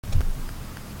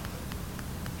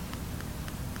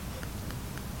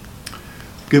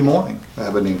Good morning. I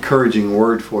have an encouraging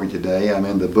word for you today. I'm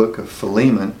in the book of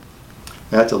Philemon.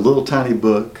 That's a little tiny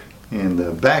book in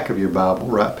the back of your Bible,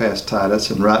 right past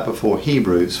Titus and right before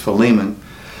Hebrews, Philemon.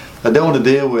 I don't want to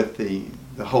deal with the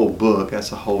whole book.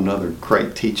 That's a whole nother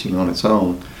great teaching on its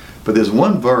own. But there's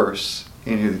one verse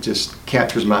in here that just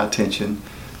captures my attention,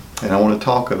 and I want to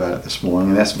talk about it this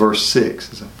morning, and that's verse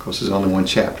 6. Of course, there's only one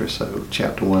chapter, so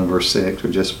chapter 1, verse 6, or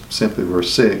just simply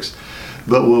verse 6.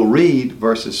 But we'll read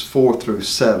verses 4 through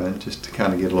 7 just to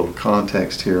kind of get a little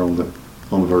context here on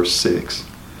verse 6.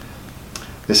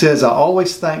 It says, I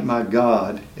always thank my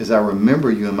God as I remember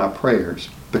you in my prayers,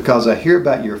 because I hear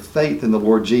about your faith in the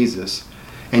Lord Jesus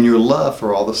and your love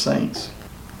for all the saints.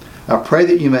 I pray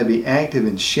that you may be active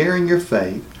in sharing your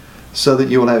faith so that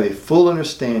you will have a full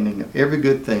understanding of every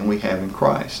good thing we have in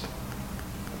Christ.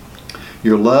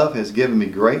 Your love has given me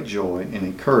great joy and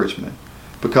encouragement,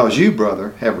 because you,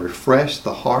 brother, have refreshed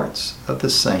the hearts of the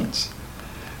saints.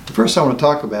 The first I want to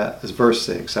talk about is verse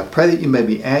 6. I pray that you may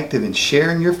be active in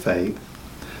sharing your faith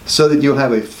so that you'll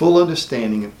have a full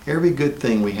understanding of every good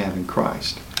thing we have in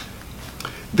Christ.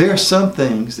 There are some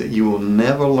things that you will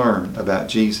never learn about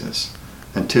Jesus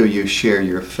until you share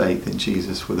your faith in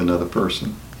Jesus with another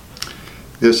person.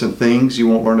 There's some things you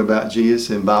won't learn about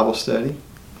Jesus in Bible study,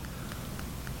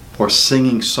 or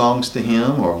singing songs to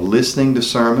Him, or listening to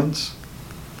sermons,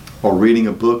 or reading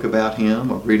a book about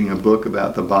Him, or reading a book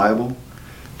about the Bible.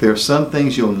 There are some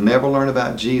things you'll never learn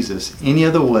about Jesus any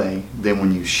other way than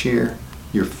when you share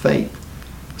your faith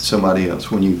with somebody else.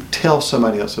 When you tell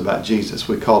somebody else about Jesus.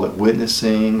 We call it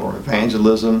witnessing or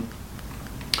evangelism.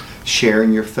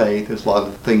 Sharing your faith. There's a lot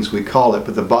of things we call it,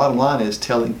 but the bottom line is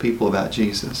telling people about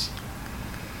Jesus.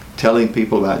 Telling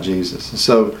people about Jesus. And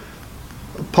so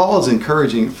Paul is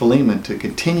encouraging Philemon to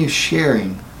continue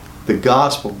sharing the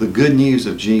gospel, the good news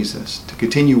of Jesus, to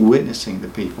continue witnessing to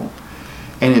people.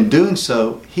 And in doing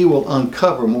so, he will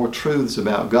uncover more truths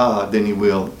about God than he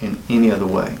will in any other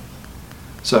way.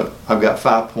 So I've got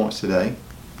 5 points today,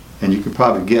 and you can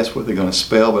probably guess what they're going to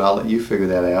spell, but I'll let you figure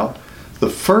that out. The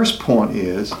first point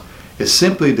is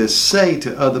simply to say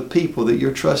to other people that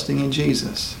you're trusting in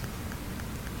Jesus.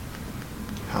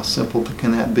 How simple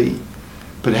can that be?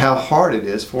 But how hard it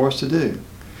is for us to do.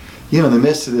 You know, in the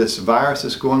midst of this virus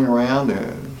that's going around,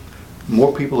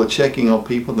 more people are checking on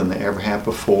people than they ever have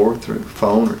before through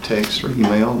phone or text or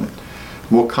email. And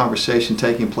more conversation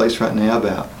taking place right now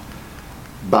about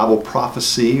Bible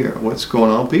prophecy or what's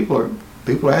going on. People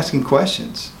are asking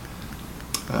questions.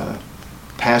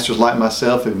 Pastors like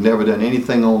myself who've never done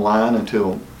anything online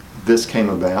until this came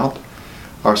about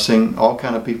are seeing all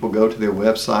kind of people go to their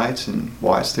websites and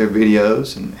watch their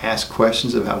videos and ask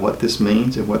questions about what this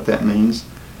means and what that means.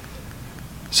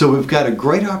 So we've got a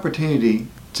great opportunity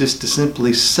just to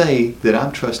simply say that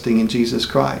I'm trusting in Jesus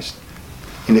Christ.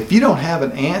 And if you don't have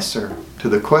an answer to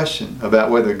the question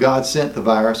about whether God sent the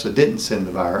virus or didn't send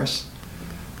the virus,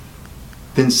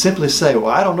 then simply say, well,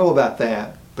 I don't know about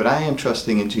that, but I am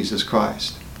trusting in Jesus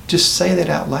Christ. Just say that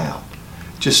out loud.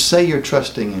 Just say you're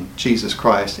trusting in Jesus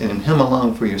Christ and in Him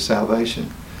alone for your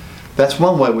salvation. That's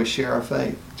one way we share our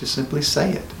faith. Just simply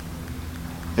say it.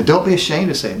 And don't be ashamed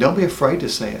to say it. Don't be afraid to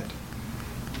say it.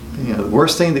 You know, the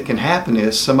worst thing that can happen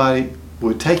is somebody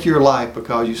would take your life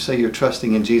because you say you're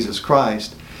trusting in Jesus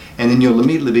Christ, and then you'll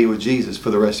immediately be with Jesus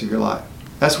for the rest of your life.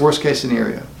 That's worst case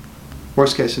scenario.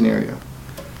 Worst case scenario.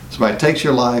 Somebody takes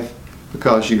your life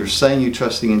because you're saying you're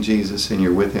trusting in Jesus and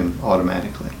you're with Him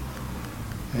automatically.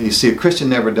 And you see, a Christian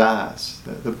never dies.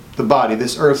 The body,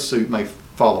 this earth suit may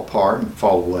fall apart and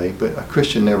fall away, but a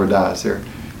Christian never dies.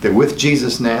 They're with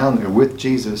Jesus now, and they're with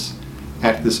Jesus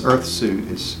after this earth suit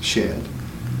is shed.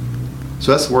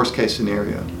 So that's the worst case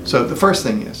scenario. So the first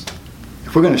thing is,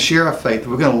 if we're going to share our faith,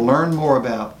 we're going to learn more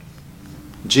about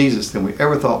Jesus than we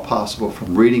ever thought possible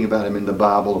from reading about Him in the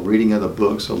Bible, or reading other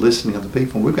books, or listening to other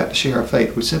people. We've got to share our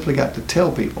faith. We simply got to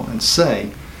tell people and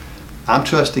say, I'm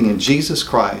trusting in Jesus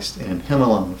Christ and in Him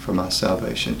alone for my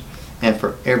salvation. And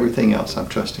for everything else, I'm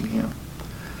trusting Him.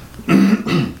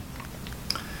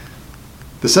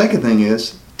 The second thing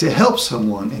is to help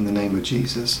someone in the name of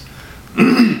Jesus.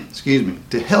 Excuse me.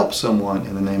 To help someone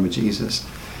in the name of Jesus.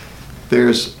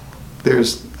 There's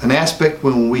an aspect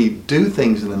when we do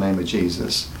things in the name of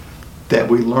Jesus that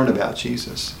we learn about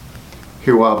Jesus.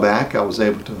 Here a while back, I was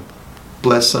able to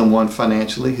bless someone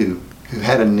financially who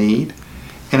had a need.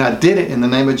 And I did it in the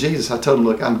name of Jesus. I told them,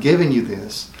 look, I'm giving you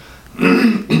this.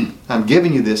 I'm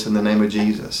giving you this in the name of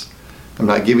Jesus. I'm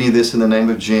not giving you this in the name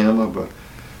of Jim or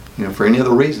for any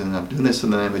other reason. I'm doing this in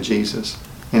the name of Jesus.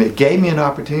 And it gave me an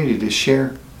opportunity to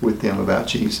share with them about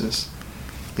Jesus.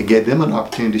 It gave them an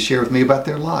opportunity to share with me about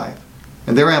their life.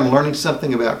 And there I am learning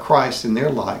something about Christ in their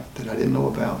life that I didn't know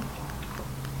about.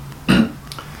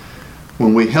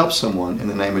 When we help someone in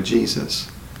the name of Jesus,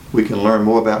 we can learn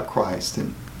more about Christ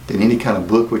than any kind of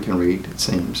book we can read, it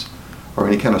seems, or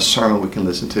any kind of sermon we can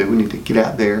listen to. We need to get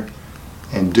out there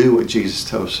and do what Jesus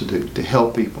told us to do, to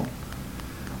help people.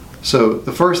 So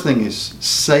the first thing is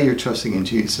say you're trusting in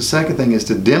Jesus. The second thing is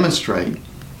to demonstrate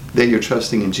that you're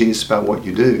trusting in Jesus by what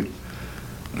you do.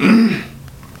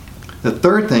 The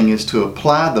third thing is to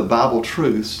apply the Bible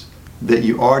truths that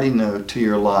you already know to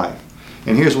your life.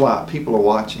 And here's why. People are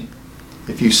watching.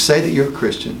 If you say that you're a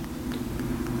Christian,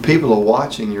 people are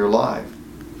watching your life.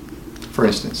 For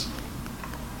instance,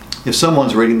 if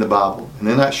someone's reading the Bible and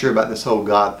they're not sure about this whole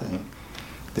God thing,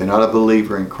 they're not a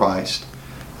believer in Christ,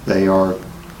 they're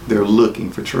looking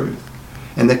for truth.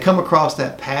 And they come across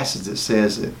that passage that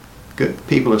says that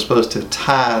people are supposed to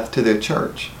tithe to their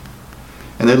church.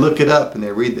 And they look it up and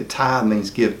they read that tithe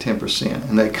means give 10%.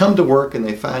 And they come to work and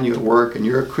they find you at work and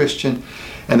you're a Christian.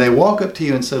 And they walk up to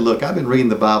you and say, look, I've been reading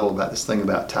the Bible about this thing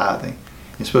about tithing.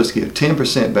 You're supposed to give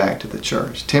 10% back to the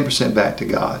church, 10% back to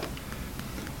God.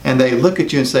 And they look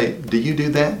at you and say, do you do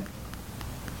that?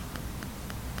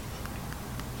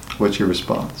 What's your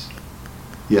response?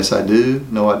 Yes, I do.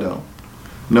 No, I don't.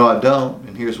 No, I don't.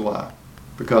 And here's why.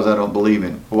 Because I don't believe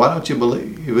in it. Well, why don't you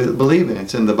believe in it?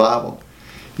 It's in the Bible.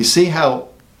 You see how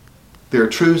there are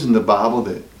truths in the Bible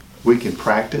that we can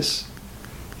practice,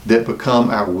 that become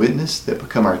our witness, that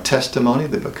become our testimony,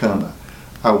 that become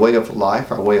our way of life,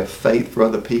 our way of faith for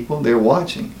other people. They're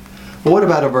watching. Well, what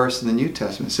about a verse in the New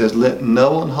Testament? It says, let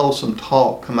no unwholesome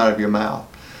talk come out of your mouth,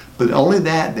 but only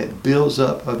that builds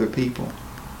up other people.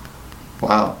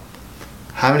 Wow.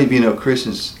 How many of you know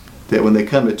Christians that when they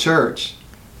come to church,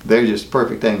 they're just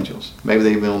perfect angels? Maybe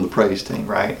they've been on the praise team,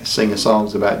 right? Singing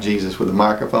songs about Jesus with a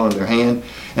microphone in their hand.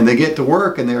 And they get to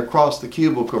work and they're across the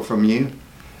cubicle from you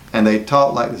and they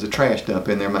talk like there's a trash dump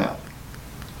in their mouth.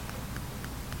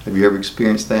 Have you ever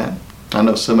experienced that? I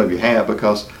know some of you have,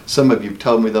 because some of you have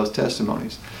told me those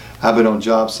testimonies. I've been on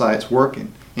job sites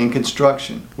working in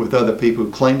construction with other people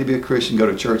who claim to be a Christian, go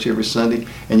to church every Sunday,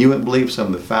 and you wouldn't believe some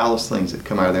of the foulest things that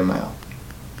come out of their mouth.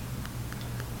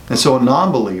 And so a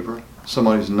non-believer,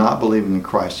 someone who's not believing in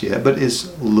Christ yet, but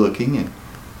is looking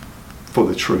for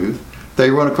the truth, they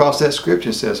run across that scripture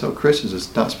and says, oh, Christians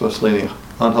is not supposed to let any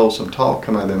unwholesome talk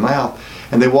come out of their mouth.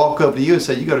 And they walk up to you and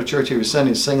say, you go to church every Sunday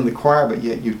and sing in the choir, but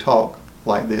yet you talk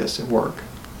like this at work.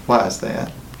 Why is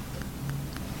that?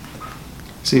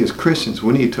 See, as Christians,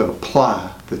 we need to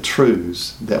apply the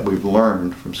truths that we've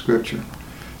learned from Scripture.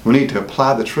 We need to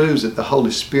apply the truths that the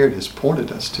Holy Spirit has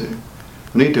pointed us to.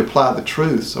 We need to apply the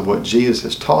truths of what Jesus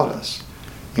has taught us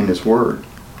in His Word.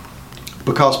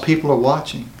 Because people are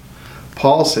watching.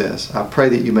 Paul says, I pray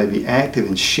that you may be active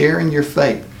in sharing your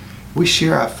faith. We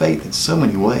share our faith in so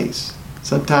many ways.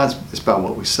 Sometimes it's by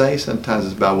what we say, sometimes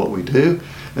it's by what we do,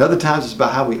 and other times it's by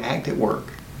how we act at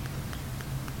work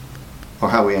or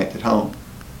how we act at home.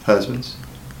 Husbands,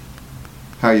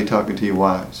 how are you talking to your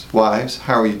wives? Wives,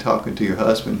 how are you talking to your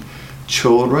husband?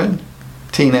 Children,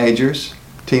 teenagers,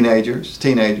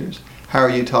 how are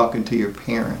you talking to your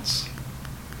parents?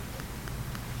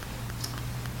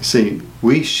 You see,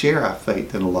 we share our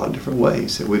faith in a lot of different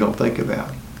ways that we don't think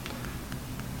about.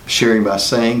 Sharing by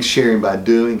saying, sharing by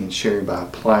doing, and sharing by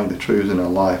applying the truths in our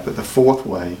life. But the fourth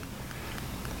way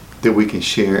that we can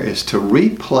share is to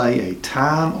replay a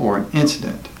time or an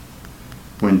incident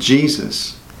when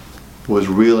Jesus was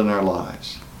real in our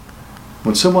lives.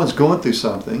 When someone's going through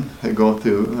something, they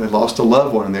lost a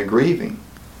loved one and they're grieving,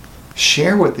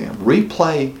 share with them,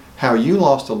 replay how you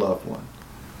lost a loved one,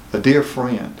 a dear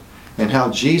friend, and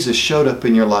how Jesus showed up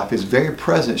in your life, His very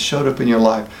presence showed up in your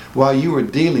life while you were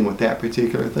dealing with that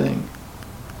particular thing.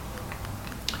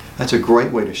 That's a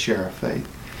great way to share our faith.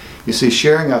 You see,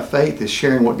 sharing our faith is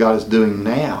sharing what God is doing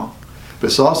now, but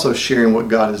it's also sharing what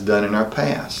God has done in our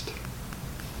past.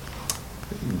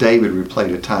 David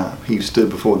replayed a time. He stood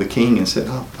before the king and said,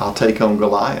 I'll take on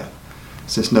Goliath.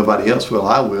 Since nobody else will,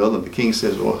 I will. And the king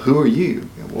says, well, who are you?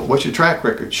 Well, what's your track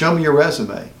record? Show me your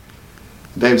resume.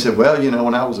 David said, well,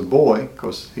 when I was a boy, of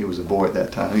course he was a boy at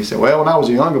that time, he said, well, when I was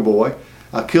a younger boy,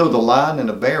 I killed a lion and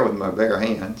a bear with my bare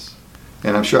hands,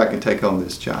 and I'm sure I can take on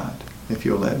this giant if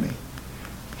you'll let me.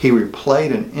 He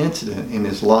replayed an incident in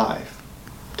his life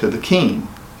to the king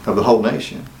of the whole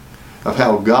nation of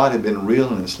how God had been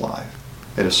real in his life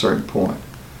at a certain point.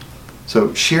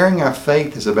 So sharing our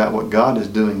faith is about what God is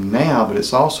doing now, but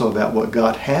it's also about what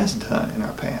God has done in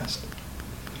our past.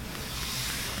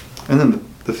 And then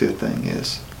the fifth thing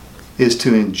is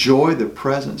to enjoy the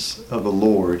presence of the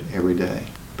Lord every day,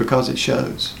 because it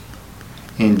shows.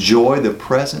 Enjoy the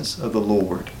presence of the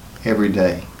Lord every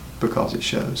day because it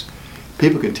shows.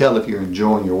 People can tell if you're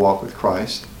enjoying your walk with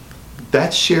Christ.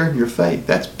 That's sharing your faith.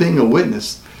 That's being a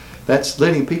witness. That's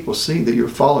letting people see that you're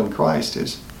following Christ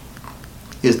is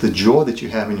the joy that you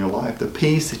have in your life, the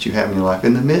peace that you have in your life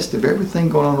in the midst of everything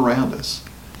going on around us.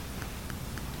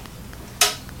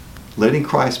 Letting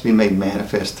Christ be made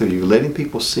manifest through you, letting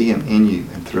people see Him in you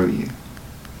and through you.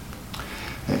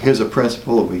 And here's a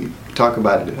principle, we talk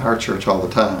about it at our church all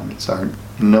the time. It's our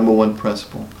number one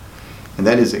principle. And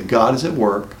that is that God is at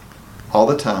work all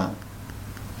the time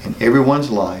in everyone's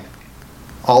life,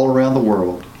 all around the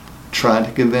world, trying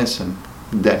to convince them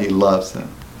that He loves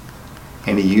them.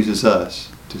 And He uses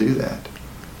us to do that.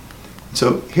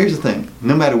 So here's the thing.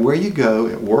 No matter where you go,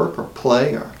 at work or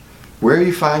play or wherever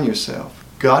you find yourself,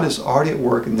 God is already at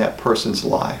work in that person's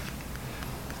life.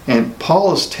 And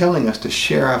Paul is telling us to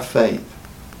share our faith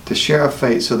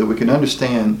so that we can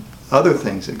understand other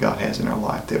things that God has in our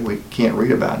life that we can't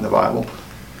read about in the Bible.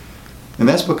 And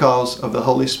that's because of the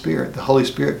Holy Spirit. The Holy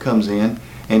Spirit comes in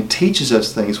and teaches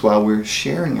us things while we're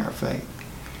sharing our faith.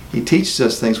 He teaches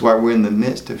us things while we're in the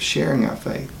midst of sharing our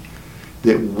faith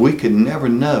that we could never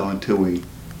know until we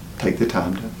take the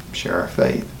time to share our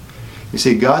faith. You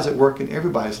see, God's at work in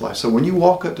everybody's life. So when you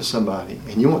walk up to somebody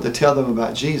and you want to tell them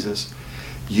about Jesus,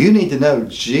 you need to know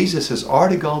Jesus has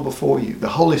already gone before you. The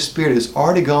Holy Spirit has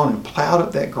already gone and plowed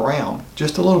up that ground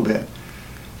just a little bit.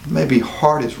 It may be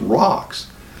hard as rocks,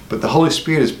 but the Holy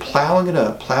Spirit is plowing it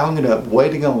up,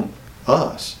 waiting on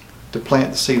us to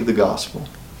plant the seed of the gospel,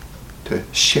 to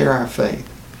share our faith.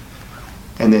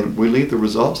 And then we leave the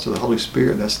results to the Holy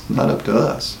Spirit. That's not up to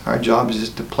us. Our job is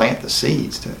just to plant the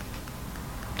seeds, to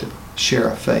share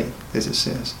our faith, as it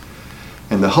says.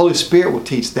 And the Holy Spirit will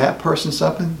teach that person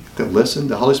something. They'll listen.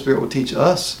 The Holy Spirit will teach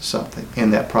us something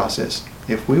in that process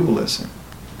if we will listen.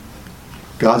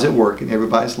 God's at work in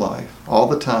everybody's life, all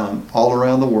the time, all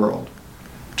around the world,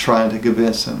 trying to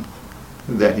convince them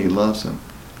that He loves them.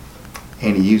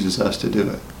 And He uses us to do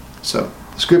it. So,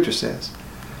 the Scripture says,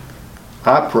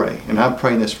 I pray, and I'm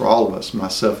praying this for all of us,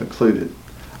 myself included,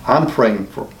 I'm praying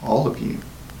for all of you,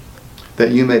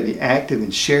 that you may be active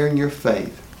in sharing your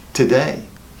faith today,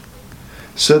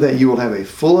 so that you will have a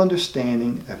full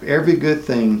understanding of every good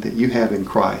thing that you have in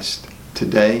Christ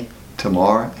today,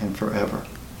 tomorrow, and forever.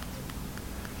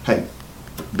 Hey,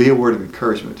 be a word of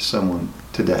encouragement to someone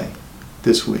today,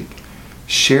 this week.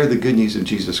 Share the good news of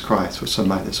Jesus Christ with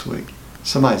somebody this week.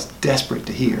 Somebody's desperate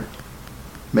to hear.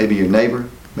 Maybe your neighbor,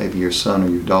 maybe your son or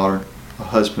your daughter, a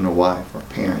husband or wife or a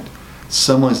parent.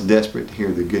 Someone's desperate to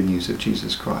hear the good news of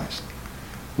Jesus Christ.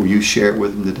 Will you share it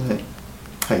with them today?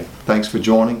 Hey, thanks for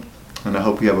joining, and I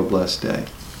hope you have a blessed day.